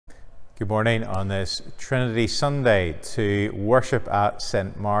Good morning on this Trinity Sunday to worship at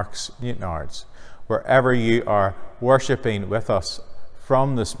St. Mark's, Newtownards. Wherever you are worshipping with us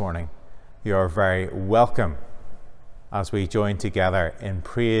from this morning, you are very welcome as we join together in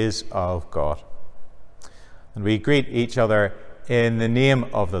praise of God. And we greet each other in the name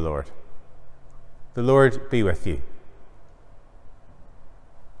of the Lord. The Lord be with you.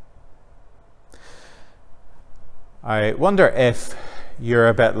 I wonder if you're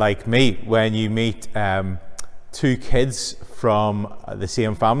a bit like me when you meet two kids from the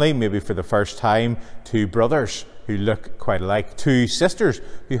same family, maybe for the first time, two brothers who look quite alike, two sisters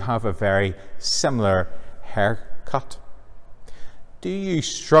who have a very similar haircut. Do you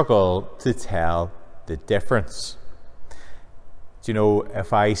struggle to tell the difference? Do you know,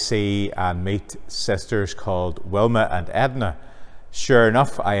 if I see and meet sisters called Wilma and Edna, sure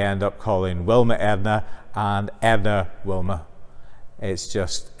enough I end up calling Wilma Edna and Edna Wilma. It's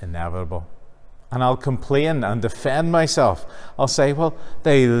just inevitable. And I'll complain and defend myself. I'll say, well,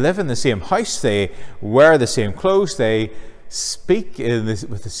 they live in the same house, they wear the same clothes, they speak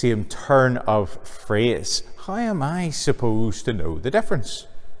with the same turn of phrase. How am I supposed to know the difference?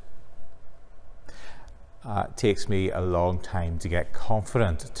 It takes me a long time to get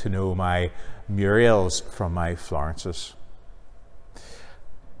confident to know my Muriels from my Florences.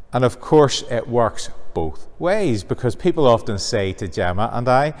 And of course it works both ways, because people often say to Gemma and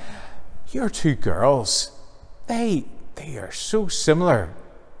I, "You're two girls. They are so similar.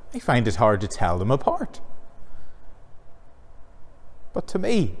 I find it hard to tell them apart." But to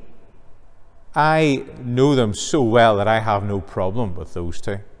me, I know them so well that I have no problem with those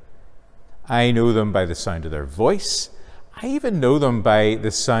two. I know them by the sound of their voice. I even know them by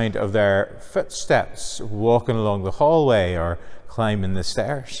the sound of their footsteps walking along the hallway or climbing the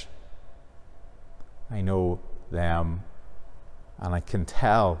stairs. I know them and I can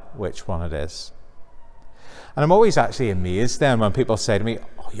tell which one it is. And I'm always actually amazed then when people say to me,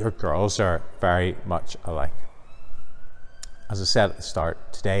 "Oh, your girls are very much alike." As I said at the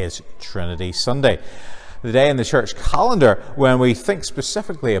start, today is Trinity Sunday, the day in the church calendar when we think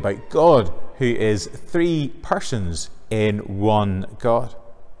specifically about God, who is three persons in one God.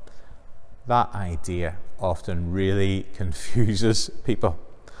 That idea often really confuses people.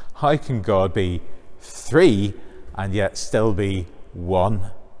 How can God be three and yet still be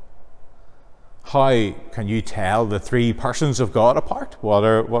one? How can you tell the three persons of God apart? What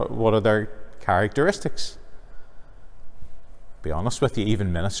are their characteristics? Be honest with you,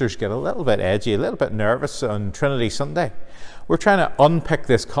 even ministers get a little bit edgy, a little bit nervous on Trinity Sunday. We're trying to unpick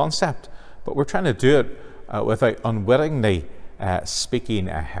this concept, but we're trying to do it without unwittingly speaking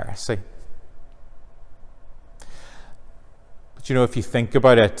a heresy. But you know, if you think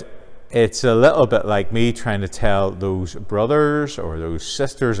about it, it's a little bit like me trying to tell those brothers or those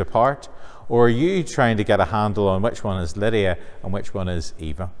sisters apart, or you trying to get a handle on which one is Lydia and which one is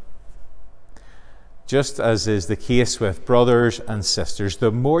Eva. Just as is the case with brothers and sisters,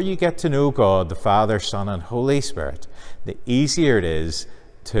 the more you get to know God, the Father, Son, and Holy Spirit, the easier it is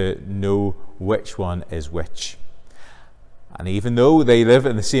to know which one is which. And even though they live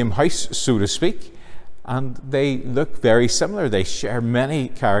in the same house, so to speak, and they look very similar, they share many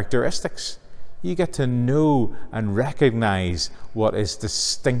characteristics, you get to know and recognize what is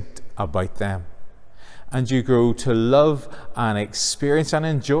distinct about them. And you grow to love and experience and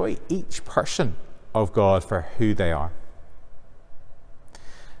enjoy each person of God for who they are.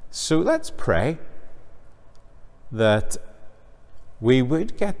 So let's pray that we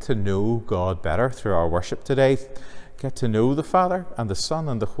would get to know God better through our worship today, get to know the Father and the Son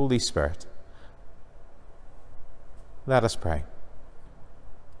and the Holy Spirit. Let us pray.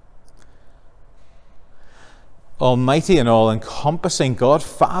 Almighty and all-encompassing God,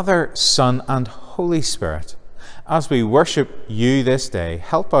 Father, Son, and Holy Spirit, as we worship you this day,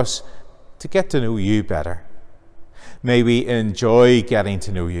 help us to get to know you better. May we enjoy getting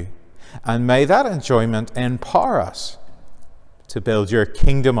to know you, and may that enjoyment empower us to build your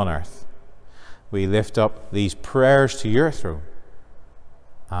kingdom on earth. We lift up these prayers to your throne.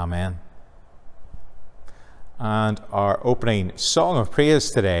 Amen. And our opening song of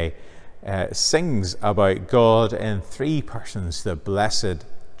praise today sings about God in three persons, the Blessed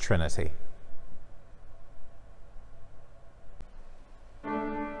Trinity. Thank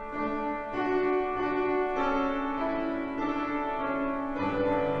you.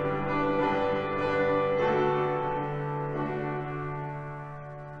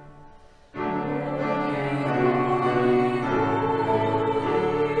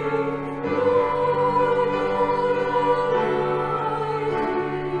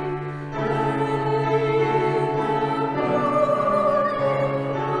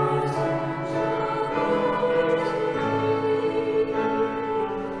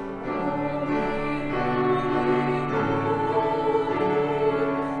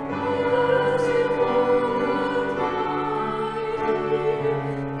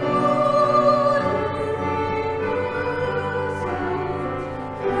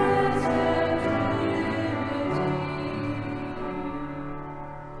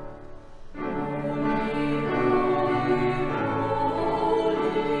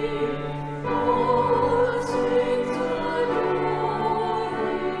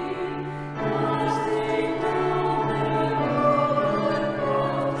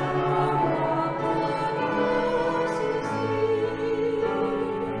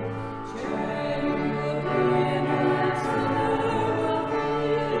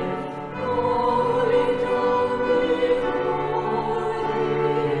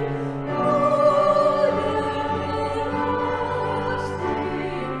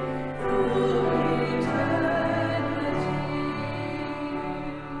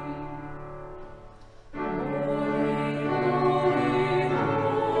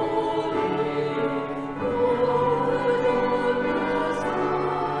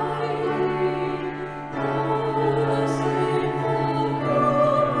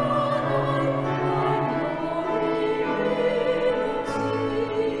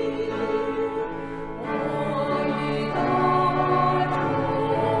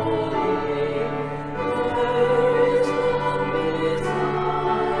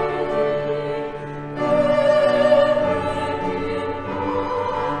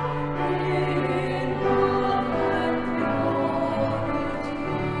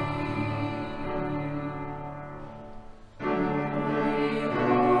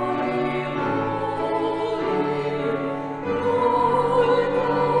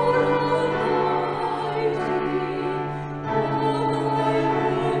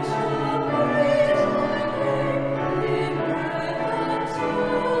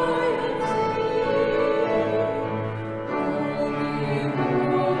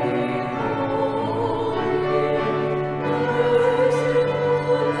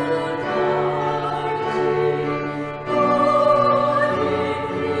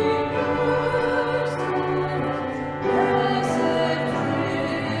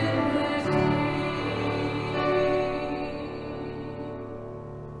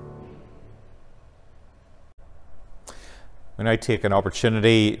 we now take an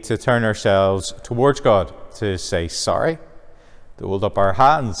opportunity to turn ourselves towards God, to say sorry, to hold up our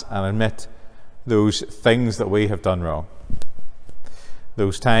hands and admit those things that we have done wrong.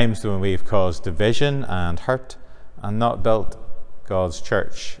 Those times when we've caused division and hurt and not built God's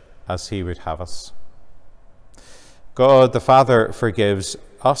church as He would have us. God the Father forgives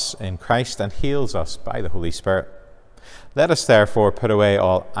us in Christ and heals us by the Holy Spirit. Let us therefore put away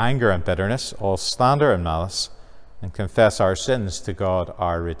all anger and bitterness, all slander and malice, and confess our sins to God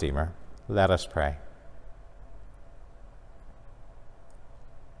our Redeemer. Let us pray.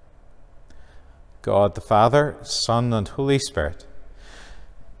 God the Father, Son, and Holy Spirit,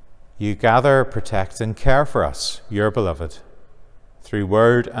 you gather, protect, and care for us, your beloved, through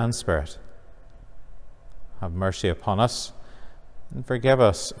word and spirit. Have mercy upon us and forgive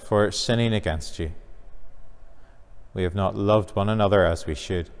us for sinning against you. We have not loved one another as we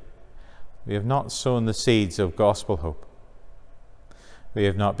should. We have not sown the seeds of gospel hope. We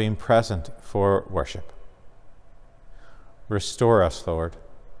have not been present for worship. Restore us, Lord.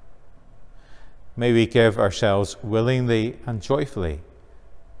 May we give ourselves willingly and joyfully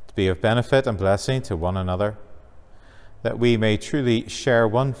to be of benefit and blessing to one another, that we may truly share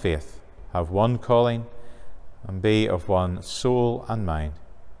one faith, have one calling, and be of one soul and mind.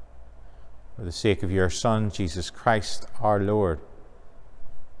 For the sake of your Son, Jesus Christ, our Lord.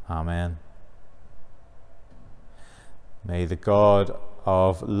 Amen. May the God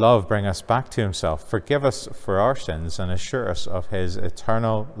of love bring us back to himself, forgive us for our sins, and assure us of his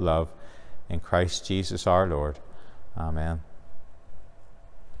eternal love in Christ Jesus our Lord. Amen.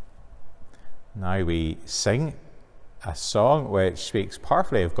 Now we sing a song which speaks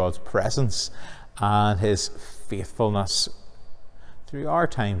powerfully of God's presence and his faithfulness through our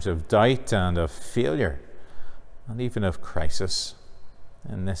times of doubt and of failure and even of crisis.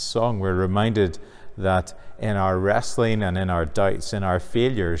 In this song we're reminded that in our wrestling and in our doubts, in our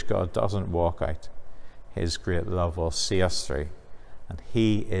failures, God doesn't walk out. His great love will see us through, and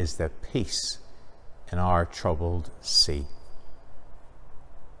he is the peace in our troubled sea.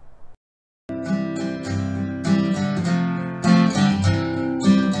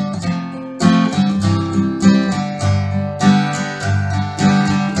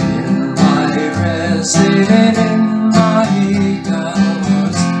 Sitting in my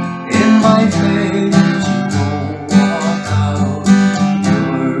doubts, in my faith, you won't walk out.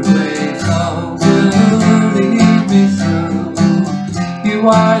 Your great love will lead me through. You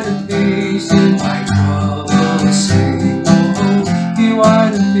are the peace in my troubled sea. Oh, you are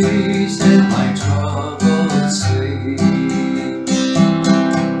the peace in my troubled sea.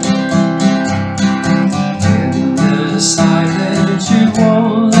 In the silence, you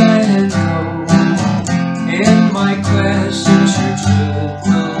won't let it go. In my questions, your truth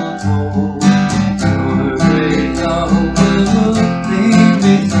will hold. Your great love will lead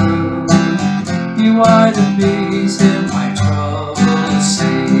me through. You are the peace in my troubled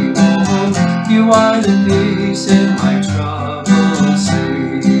sea. Oh, you are the peace in my troubled sea.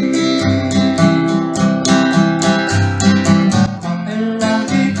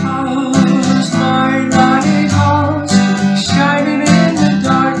 My lighthouse, shining in the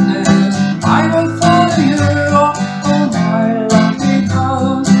darkness, I will follow you.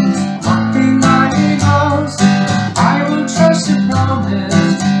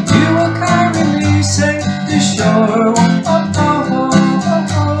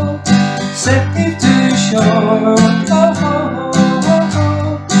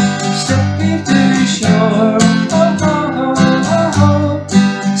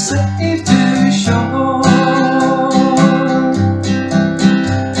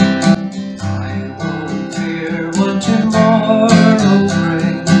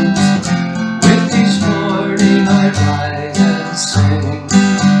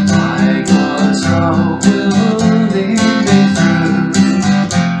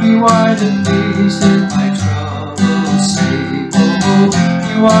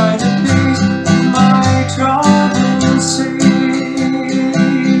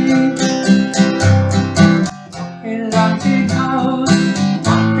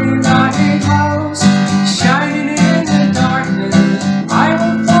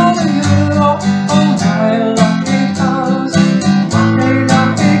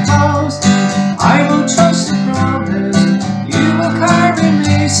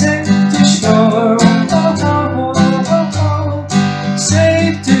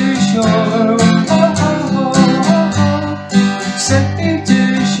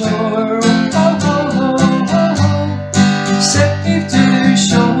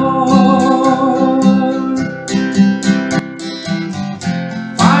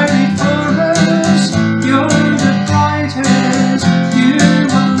 Fiery furnace, you're the brightest.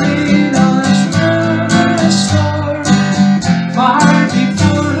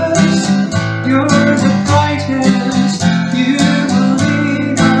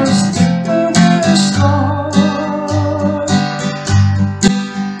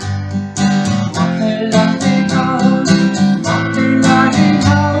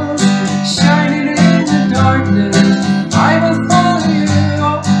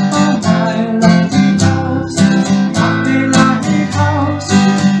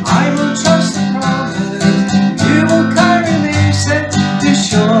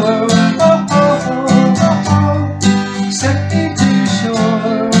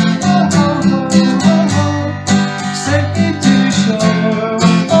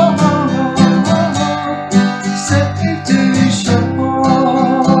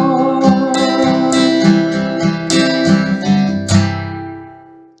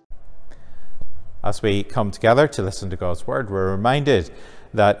 As we come together to listen to God's word, we're reminded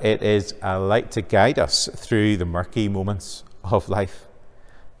that it is a light to guide us through the murky moments of life,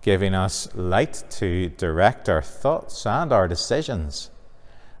 giving us light to direct our thoughts and our decisions,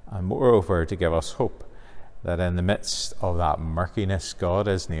 and moreover to give us hope that in the midst of that murkiness, God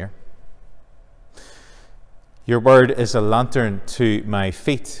is near. Your word is a lantern to my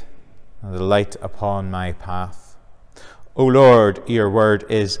feet and a light upon my path. O Lord, your word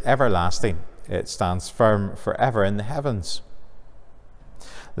is everlasting. It stands firm forever in the heavens.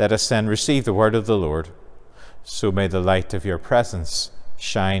 Let us then receive the word of the Lord. So may the light of your presence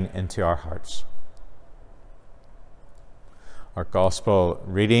shine into our hearts. Our gospel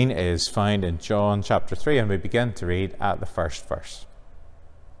reading is found in John chapter 3, and we begin to read at the first verse.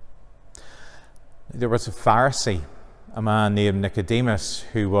 There was a Pharisee, a man named Nicodemus,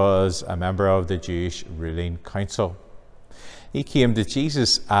 who was a member of the Jewish ruling council. He came to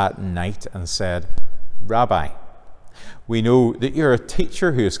Jesus at night and said, "Rabbi, we know that you're a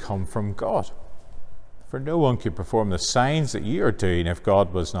teacher who has come from God, for no one could perform the signs that you are doing if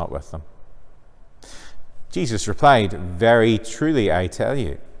God was not with them." Jesus replied, "Very truly I tell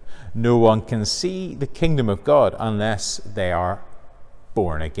you, no one can see the kingdom of God unless they are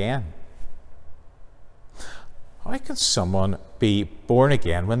born again." "How can someone be born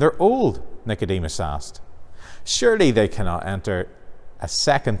again when they're old?" Nicodemus asked. "Surely they cannot enter a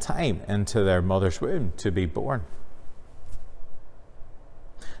second time into their mother's womb to be born."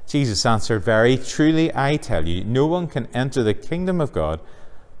 Jesus answered, "Very truly I tell you, no one can enter the kingdom of God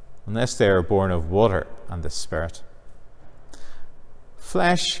unless they are born of water and the Spirit.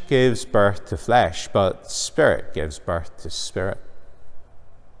 Flesh gives birth to flesh, but Spirit gives birth to spirit.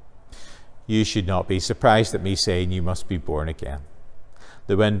 You should not be surprised at me saying you must be born again.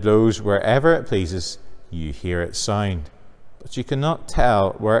 The wind blows wherever it pleases, you hear its sound, but you cannot tell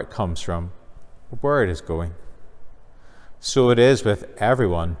where it comes from or where it is going. So it is with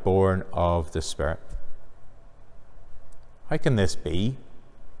everyone born of the Spirit." "How can this be?"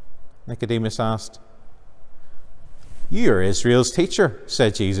 Nicodemus asked. "You are Israel's teacher,"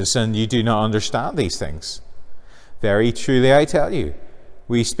 said Jesus, "and you do not understand these things. Very truly I tell you,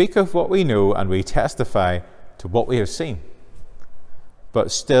 we speak of what we know and we testify to what we have seen. But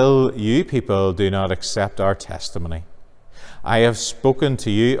still you people do not accept our testimony. I have spoken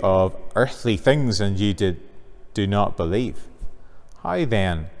to you of earthly things and you do not believe. How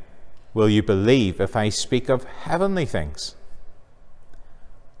then will you believe if I speak of heavenly things?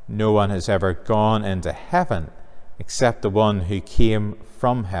 No one has ever gone into heaven except the one who came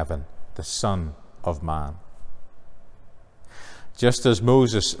from heaven, the Son of Man. Just as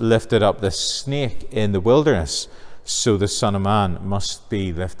Moses lifted up the snake in the wilderness, so the Son of Man must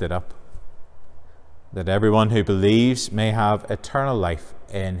be lifted up, that everyone who believes may have eternal life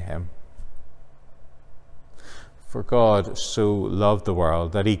in him. For God so loved the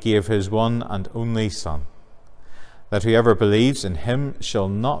world that he gave his one and only Son, that whoever believes in him shall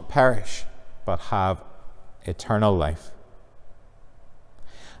not perish, but have eternal life.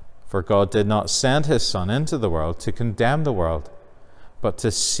 For God did not send his Son into the world to condemn the world, but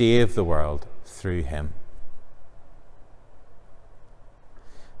to save the world through him."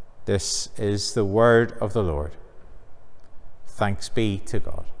 This is the word of the Lord. Thanks be to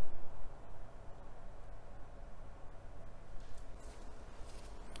God.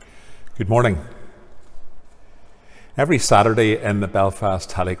 Good morning. Every Saturday in the Belfast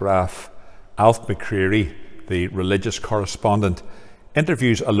Telegraph, Alf McCreary, the religious correspondent,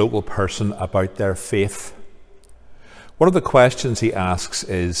 interviews a local person about their faith. One of the questions he asks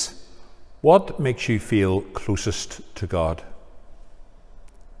is, "What makes you feel closest to God?"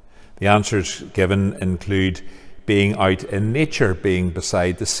 The answers given include being out in nature, being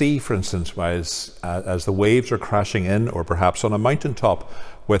beside the sea, for instance, as the waves are crashing in, or perhaps on a mountaintop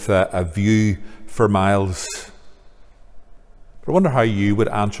with a view for miles. But I wonder how you would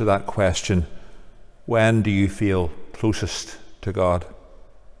answer that question. When do you feel closest to God?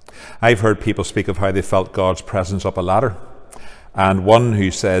 I've heard people speak of how they felt God's presence up a ladder, and one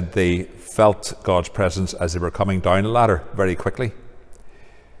who said they felt God's presence as they were coming down a ladder very quickly.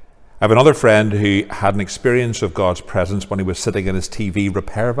 I have another friend who had an experience of God's presence when he was sitting in his TV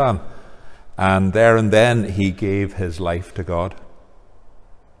repair van, and there and then he gave his life to God.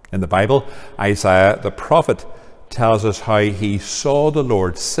 In the Bible, Isaiah the prophet tells us how he saw the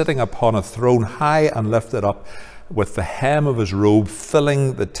Lord sitting upon a throne high and lifted up, with the hem of his robe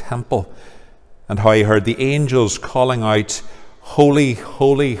filling the temple, and how he heard the angels calling out, "Holy,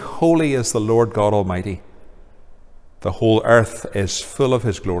 holy, holy is the Lord God Almighty. The whole earth is full of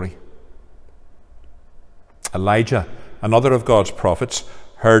his glory." Elijah, another of God's prophets,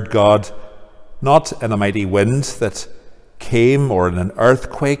 heard God not in a mighty wind that came, or in an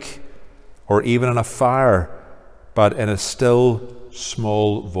earthquake, or even in a fire, but in a still,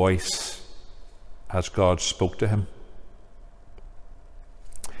 small voice as God spoke to him.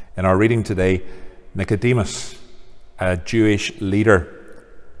 In our reading today, Nicodemus, a Jewish leader,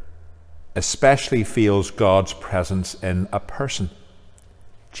 especially feels God's presence in a person,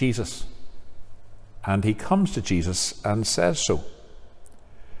 Jesus. And he comes to Jesus and says so.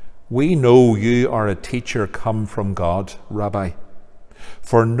 "We know you are a teacher come from God, Rabbi,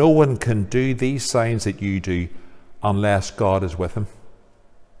 for no one can do these signs that you do unless God is with him."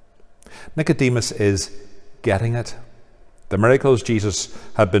 Nicodemus is getting it. The miracles Jesus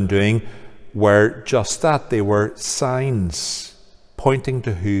had been doing were just that. They were signs pointing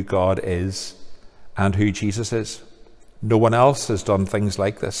to who God is and who Jesus is. No one else has done things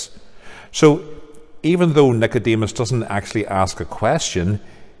like this. So even though Nicodemus doesn't actually ask a question,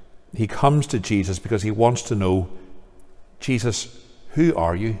 he comes to Jesus because he wants to know, "Jesus, who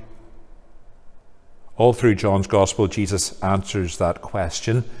are you?" All through John's Gospel, Jesus answers that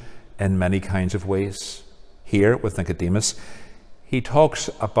question in many kinds of ways. Here with Nicodemus, he talks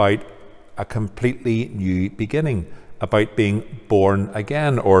about a completely new beginning, about being born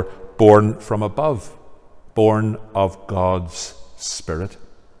again, or born from above, born of God's Spirit.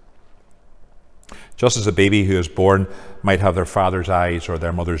 Just as a baby who is born might have their father's eyes or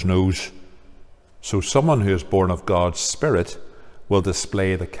their mother's nose, so someone who is born of God's Spirit will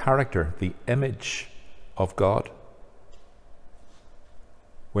display the character, the image of God.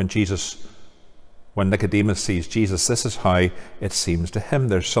 When Nicodemus sees Jesus, this is how it seems to him.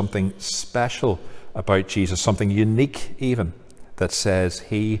 There's something special about Jesus, something unique even, that says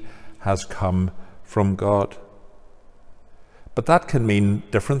he has come from God. But that can mean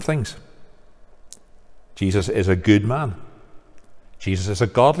different things. Jesus is a good man. Jesus is a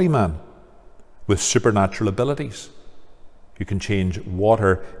godly man with supernatural abilities, who can change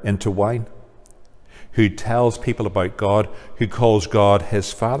water into wine, who tells people about God, who calls God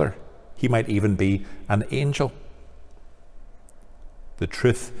his Father. He might even be an angel. The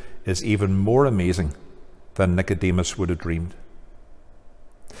truth is even more amazing than Nicodemus would have dreamed.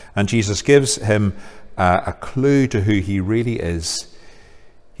 And Jesus gives him a clue to who he really is.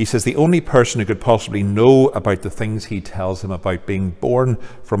 He says the only person who could possibly know about the things he tells him about being born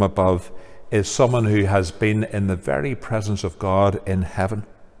from above is someone who has been in the very presence of God in heaven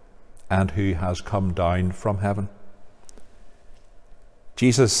and who has come down from heaven.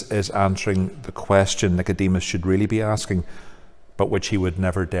 Jesus is answering the question Nicodemus should really be asking, but which he would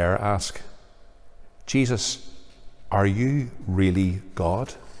never dare ask. Jesus, are you really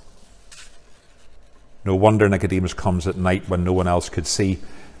God? No wonder Nicodemus comes at night when no one else could see.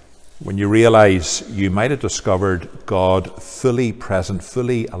 When you realize you might have discovered God fully present,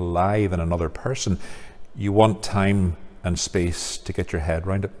 fully alive in another person, you want time and space to get your head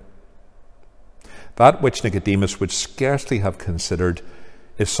around it. That which Nicodemus would scarcely have considered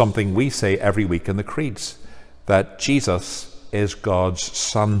is something we say every week in the creeds, that Jesus is God's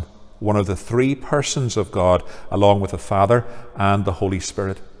Son, one of the three persons of God, along with the Father and the Holy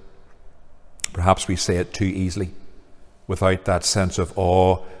Spirit. Perhaps we say it too easily, without that sense of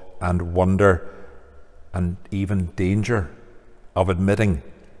awe and wonder and even danger of admitting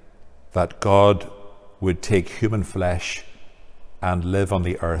that God would take human flesh and live on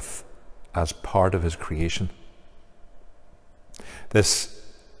the earth as part of his creation. This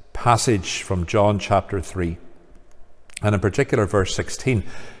passage from John chapter 3, and in particular verse 16,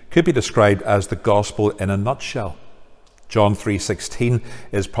 could be described as the gospel in a nutshell. John 3:16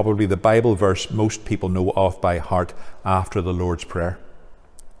 is probably the Bible verse most people know off by heart after the Lord's Prayer.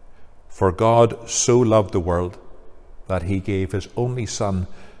 For God so loved the world that he gave his only Son,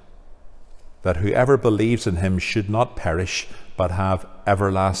 that whoever believes in him should not perish, but have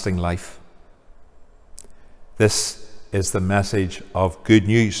everlasting life. This is the message of good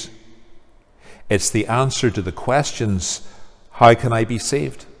news. It's the answer to the questions, how can I be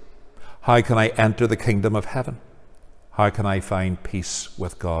saved? How can I enter the kingdom of heaven? How can I find peace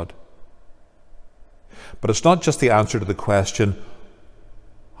with God? But it's not just the answer to the question,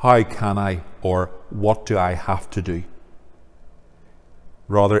 how can I, or what do I have to do?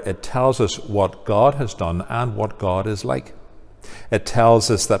 Rather, it tells us what God has done and what God is like. It tells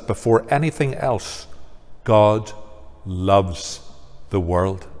us that before anything else, God loves the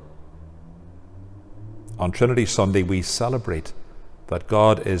world. On Trinity Sunday, we celebrate that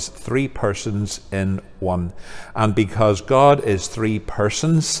God is three persons in one. And because God is three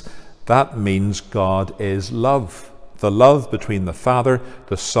persons, that means God is love. The love between the Father,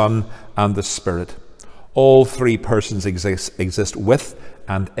 the Son, and the Spirit. All three persons exist with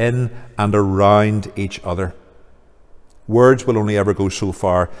and in and around each other. Words will only ever go so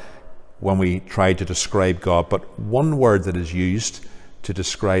far when we try to describe God, but one word that is used to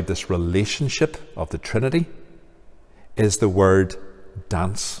describe this relationship of the Trinity is the word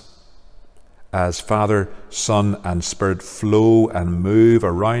dance. As Father, Son, and Spirit flow and move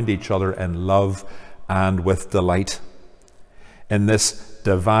around each other in love and with delight. In this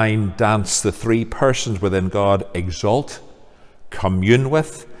divine dance, the three persons within God exalt, commune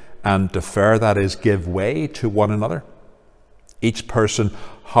with, and defer, that is, give way to one another. Each person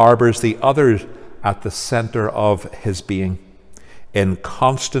harbours the other at the centre of his being. In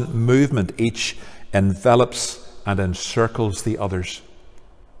constant movement, each envelops and encircles the others.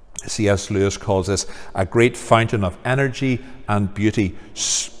 C.S. Lewis calls this a great fountain of energy and beauty,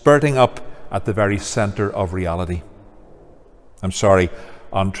 spurting up at the very centre of reality. I'm sorry,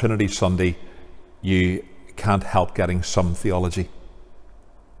 on Trinity Sunday, you can't help getting some theology.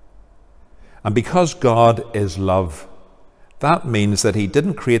 And because God is love, that means that he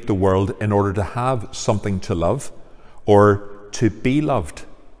didn't create the world in order to have something to love or to be loved.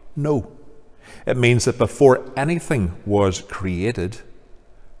 No. It means that before anything was created,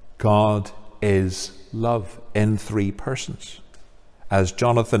 God is love in three persons. As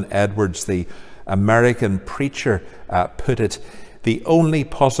Jonathan Edwards, the American preacher, put it, the only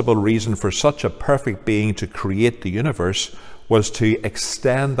possible reason for such a perfect being to create the universe was to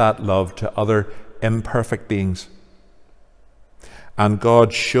extend that love to other imperfect beings. And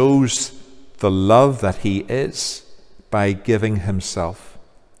God shows the love that he is by giving himself.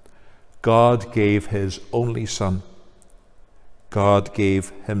 God gave his only Son. God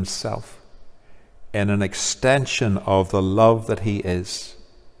gave himself in an extension of the love that he is.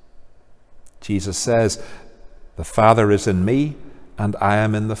 Jesus says, the Father is in me and I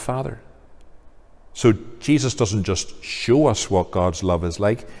am in the Father. So Jesus doesn't just show us what God's love is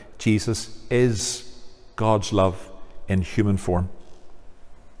like. Jesus is God's love in human form.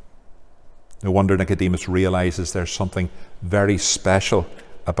 No wonder Nicodemus realizes there's something very special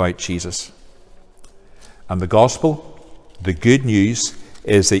about Jesus. And the gospel, the good news,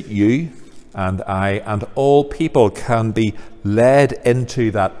 is that you and I and all people can be led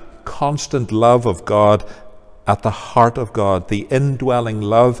into that constant love of God at the heart of God, the indwelling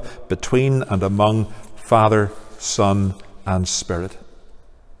love between and among Father, Son, and Spirit.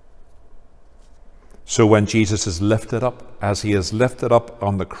 So when Jesus is lifted up, as he is lifted up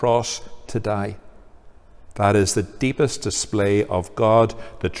on the cross to die, that is the deepest display of God,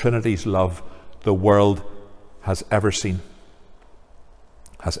 the Trinity's love, the world has ever seen,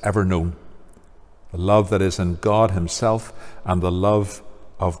 has ever known. The love that is in God himself and the love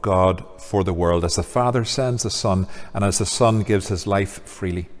of God for the world, as the Father sends the Son and as the Son gives his life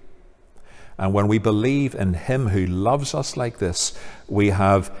freely. And when we believe in him who loves us like this, we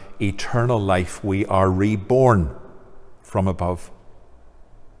have eternal life. We are reborn from above.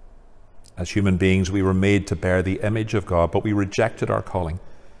 As human beings, we were made to bear the image of God, but we rejected our calling.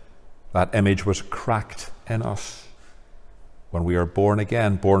 That image was cracked in us. When we are born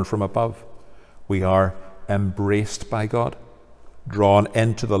again, born from above, we are embraced by God, drawn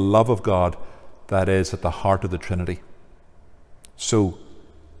into the love of God that is at the heart of the Trinity. So,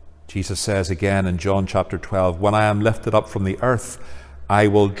 Jesus says again in John chapter 12, when I am lifted up from the earth, I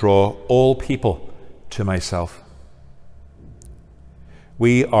will draw all people to myself.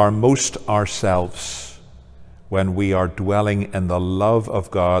 We are most ourselves when we are dwelling in the love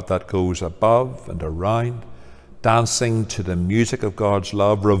of God that goes above and around, dancing to the music of God's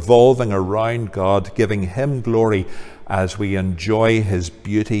love, revolving around God, giving him glory as we enjoy his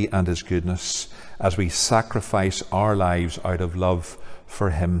beauty and his goodness, as we sacrifice our lives out of love for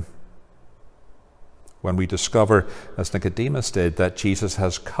him. When we discover, as Nicodemus did, that Jesus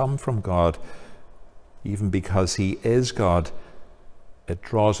has come from God, even because he is God, it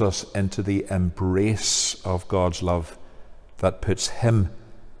draws us into the embrace of God's love that puts him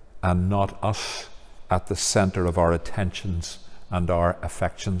and not us at the center of our attentions and our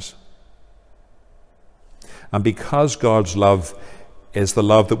affections. And because God's love is the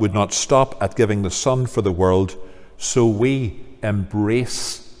love that would not stop at giving the Son for the world, so we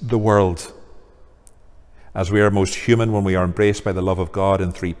embrace the world. As we are most human when we are embraced by the love of God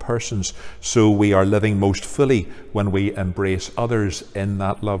in three persons, so we are living most fully when we embrace others in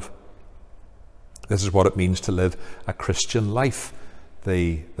that love. This is what it means to live a Christian life,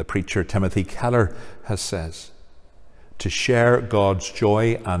 the preacher Timothy Keller has says. To share God's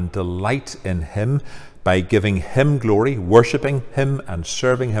joy and delight in him by giving him glory, worshipping him and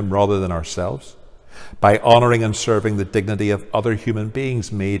serving him rather than ourselves, by honouring and serving the dignity of other human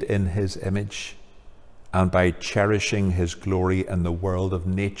beings made in his image, and by cherishing his glory in the world of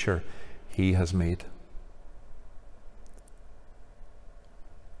nature he has made.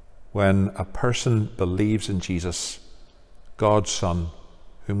 When a person believes in Jesus, God's Son,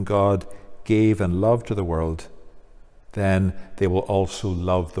 whom God gave and loved to the world, then they will also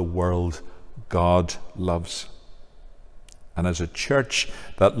love the world God loves. And as a church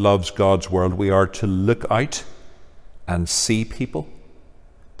that loves God's world, we are to look out and see people,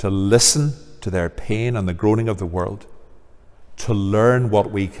 to listen to their pain and the groaning of the world, to learn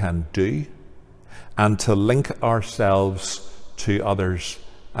what we can do, and to link ourselves to others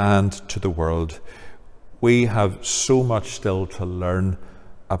and to the world. We have so much still to learn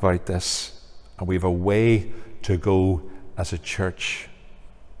about this, and we have a way to go as a church.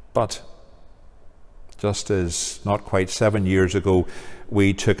 But just as not quite 7 years ago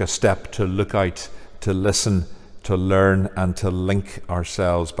we took a step to look out, to listen, to learn and to link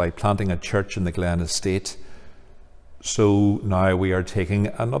ourselves by planting a church in the Glen Estate, so now we are taking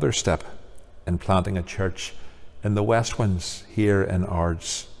another step in planting a church in the West Winds here in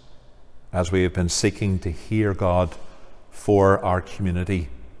Ards, as we have been seeking to hear God for our community,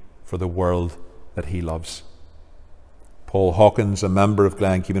 for the world that he loves. Paul Hawkins, a member of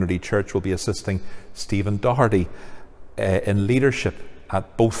Glen Community Church, will be assisting Stephen Doherty in leadership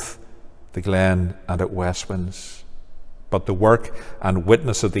at both the Glen and at West Winds. But the work and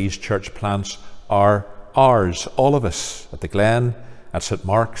witness of these church plants are ours, all of us, at the Glen, at St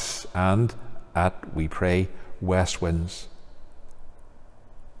Mark's, and at, we pray, West Winds.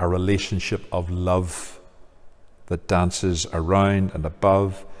 A relationship of love that dances around and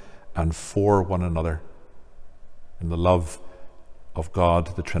above and for one another in the love of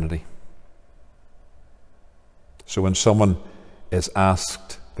God, the Trinity. So when someone is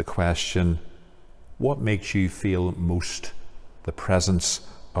asked the question, what makes you feel most the presence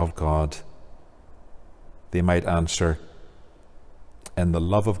of God? They might answer, in the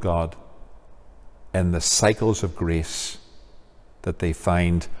love of God, in the cycles of grace that they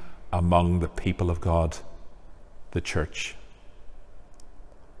find among the people of God, the church.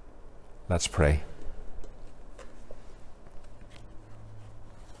 Let's pray.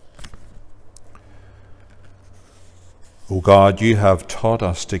 O God, you have taught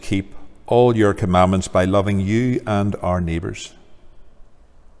us to keep all your commandments by loving you and our neighbours.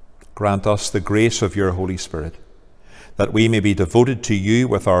 Grant us the grace of your Holy Spirit, that we may be devoted to you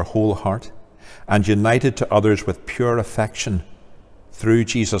with our whole heart and united to others with pure affection through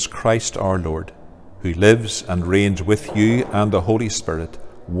Jesus Christ our Lord, who lives and reigns with you and the Holy Spirit,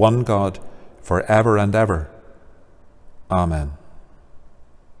 one God, for ever and ever. Amen.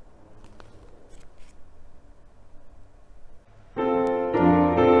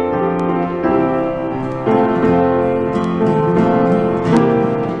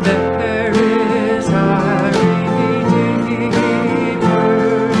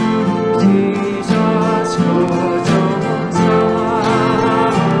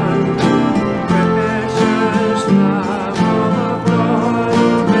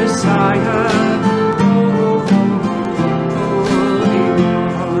 Messiah, oh, oh, oh.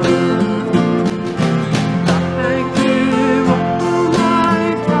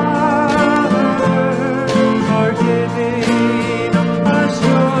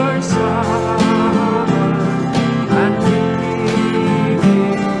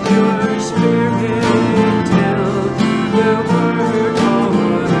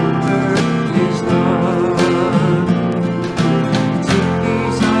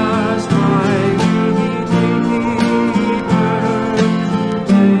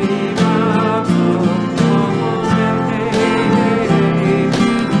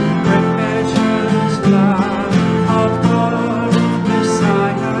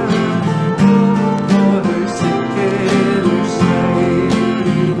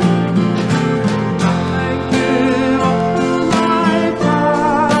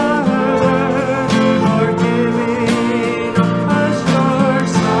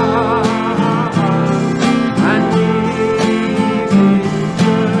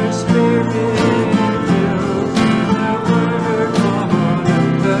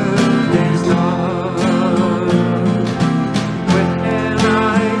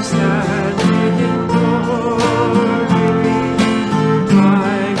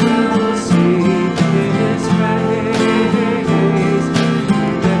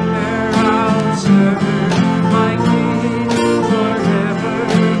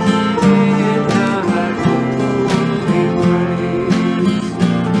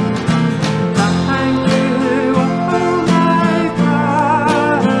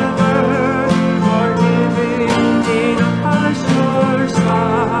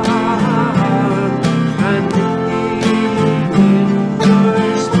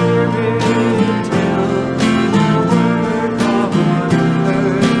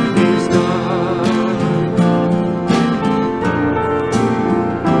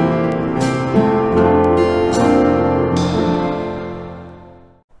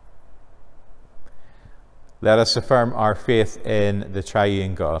 let us affirm our faith in the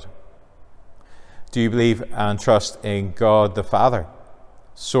triune God. Do you believe and trust in God the Father,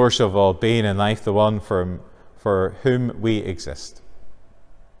 source of all being and life, the one for whom we exist?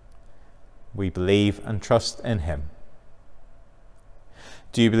 We believe and trust in him.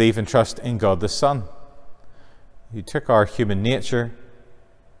 Do you believe and trust in God the Son, who took our human nature,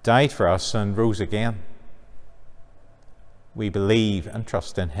 died for us, and rose again? We believe and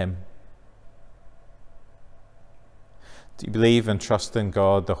trust in him. Do you believe and trust in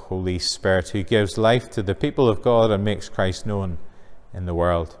God the Holy Spirit, who gives life to the people of God and makes Christ known in the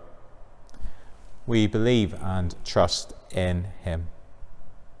world? We believe and trust in him.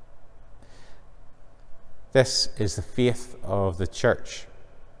 This is the faith of the Church.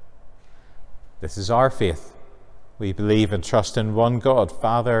 This is our faith. We believe and trust in one God,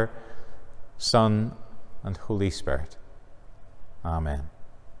 Father, Son, and Holy Spirit. Amen.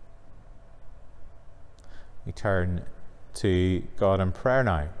 We turn to God in prayer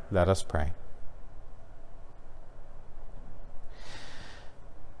now. Let us pray.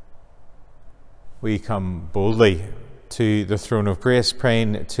 We come boldly to the throne of grace,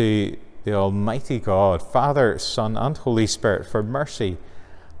 praying to the Almighty God, Father, Son, and Holy Spirit, for mercy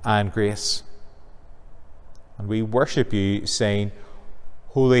and grace. And we worship you, saying,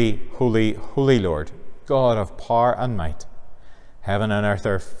 Holy, holy, holy Lord, God of power and might. Heaven and earth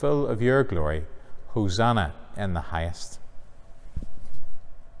are full of your glory. Hosanna in the highest.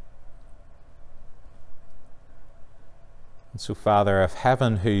 And so, Father of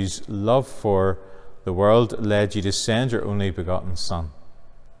heaven, whose love for the world led you to send your only begotten Son,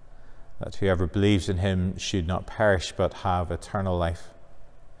 that whoever believes in him should not perish but have eternal life.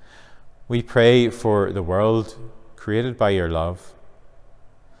 We pray for the world created by your love,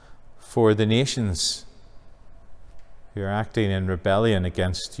 for the nations who are acting in rebellion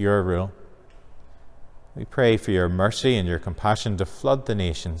against your rule. We pray for your mercy and your compassion to flood the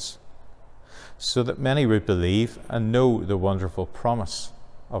nations, so that many would believe and know the wonderful promise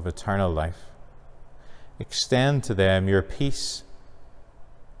of eternal life. Extend to them your peace,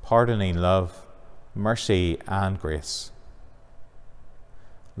 pardoning love, mercy, and grace.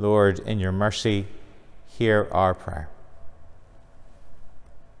 Lord, in your mercy, hear our prayer.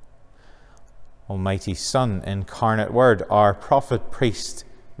 Almighty Son, incarnate Word, our prophet, priest,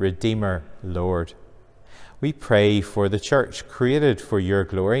 Redeemer, Lord, we pray for the Church created for your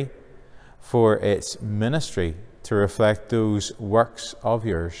glory, for its ministry to reflect those works of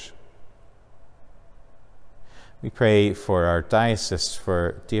yours. We pray for our diocese,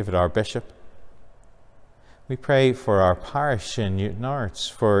 for David, our bishop. We pray for our parish in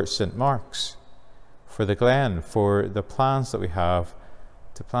Newtownards, for St. Mark's, for the Glen, for the plans that we have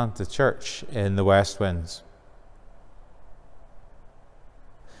to plant the church in the West Winds.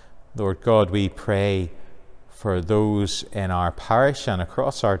 Lord God, we pray for those in our parish and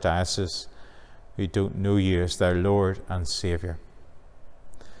across our diocese who don't know you as their Lord and Saviour.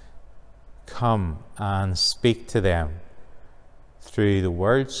 Come and speak to them through the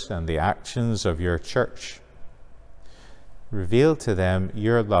words and the actions of your church. Reveal to them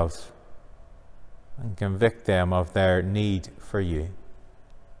your love and convict them of their need for you.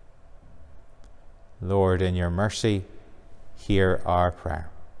 Lord, in your mercy, hear our prayer.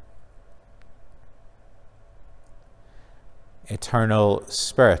 Eternal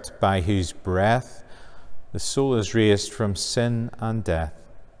Spirit, by whose breath the soul is raised from sin and death,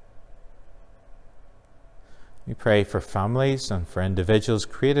 we pray for families and for individuals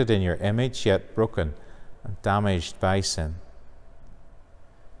created in your image, yet broken and damaged by sin.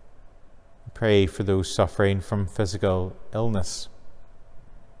 We pray for those suffering from physical illness.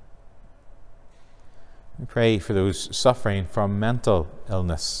 We pray for those suffering from mental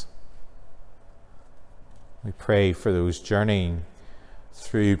illness. We pray for those journeying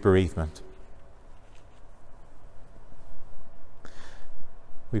through bereavement.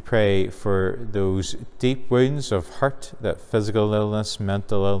 We pray for those deep wounds of hurt that physical illness,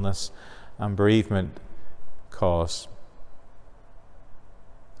 mental illness, and bereavement cause.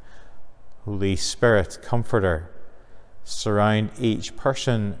 Holy Spirit, Comforter, surround each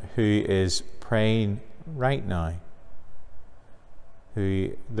person who is praying right now,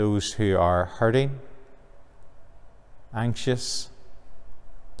 those who are hurting, anxious,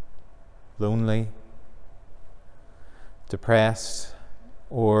 lonely, depressed,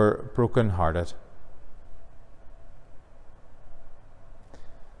 or broken-hearted.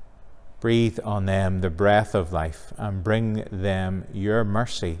 Breathe on them the breath of life and bring them your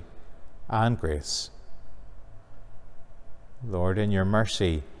mercy and grace. Lord, in your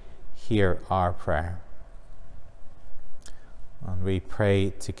mercy, hear our prayer. And we pray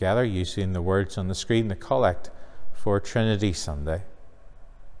together using the words on the screen, the collect for Trinity Sunday.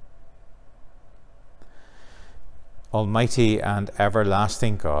 Almighty and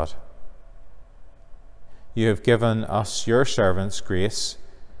everlasting God, you have given us, your servants, grace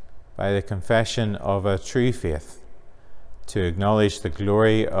by the confession of a true faith to acknowledge the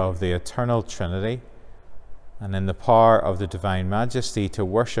glory of the eternal Trinity, and in the power of the divine majesty to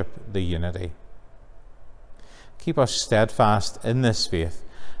worship the unity. Keep us steadfast in this faith,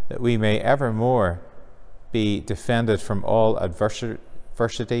 that we may evermore be defended from all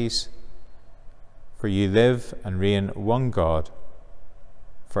adversities, for you live and reign one God,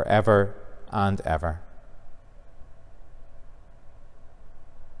 for ever and ever.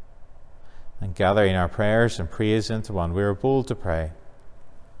 And gathering our prayers and praise into one, we are bold to pray.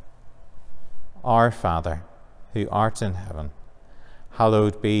 Our Father, who art in heaven,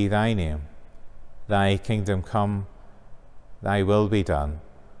 hallowed be thy name. Thy kingdom come, thy will be done,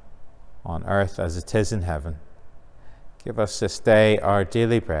 on earth as it is in heaven. Give us this day our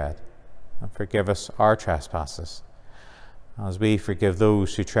daily bread, and forgive us our trespasses, as we forgive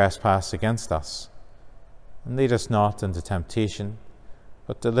those who trespass against us. And lead us not into temptation,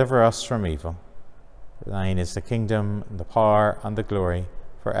 but deliver us from evil. For thine is the kingdom, and the power, and the glory,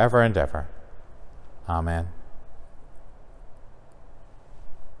 for ever and ever. Amen.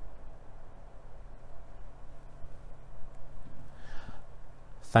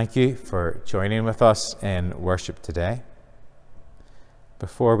 Thank you for joining with us in worship today.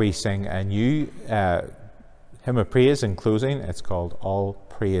 Before we sing a new hymn of praise in closing, it's called All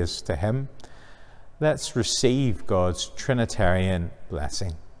Praise to Him. Let's receive God's Trinitarian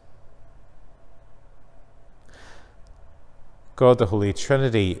blessing. God, the Holy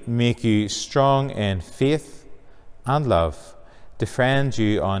Trinity, make you strong in faith and love, defend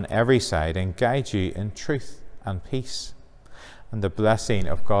you on every side, and guide you in truth and peace. And the blessing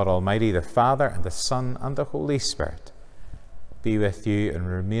of God Almighty, the Father, and the Son, and the Holy Spirit be with you and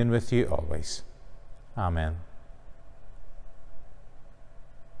remain with you always. Amen.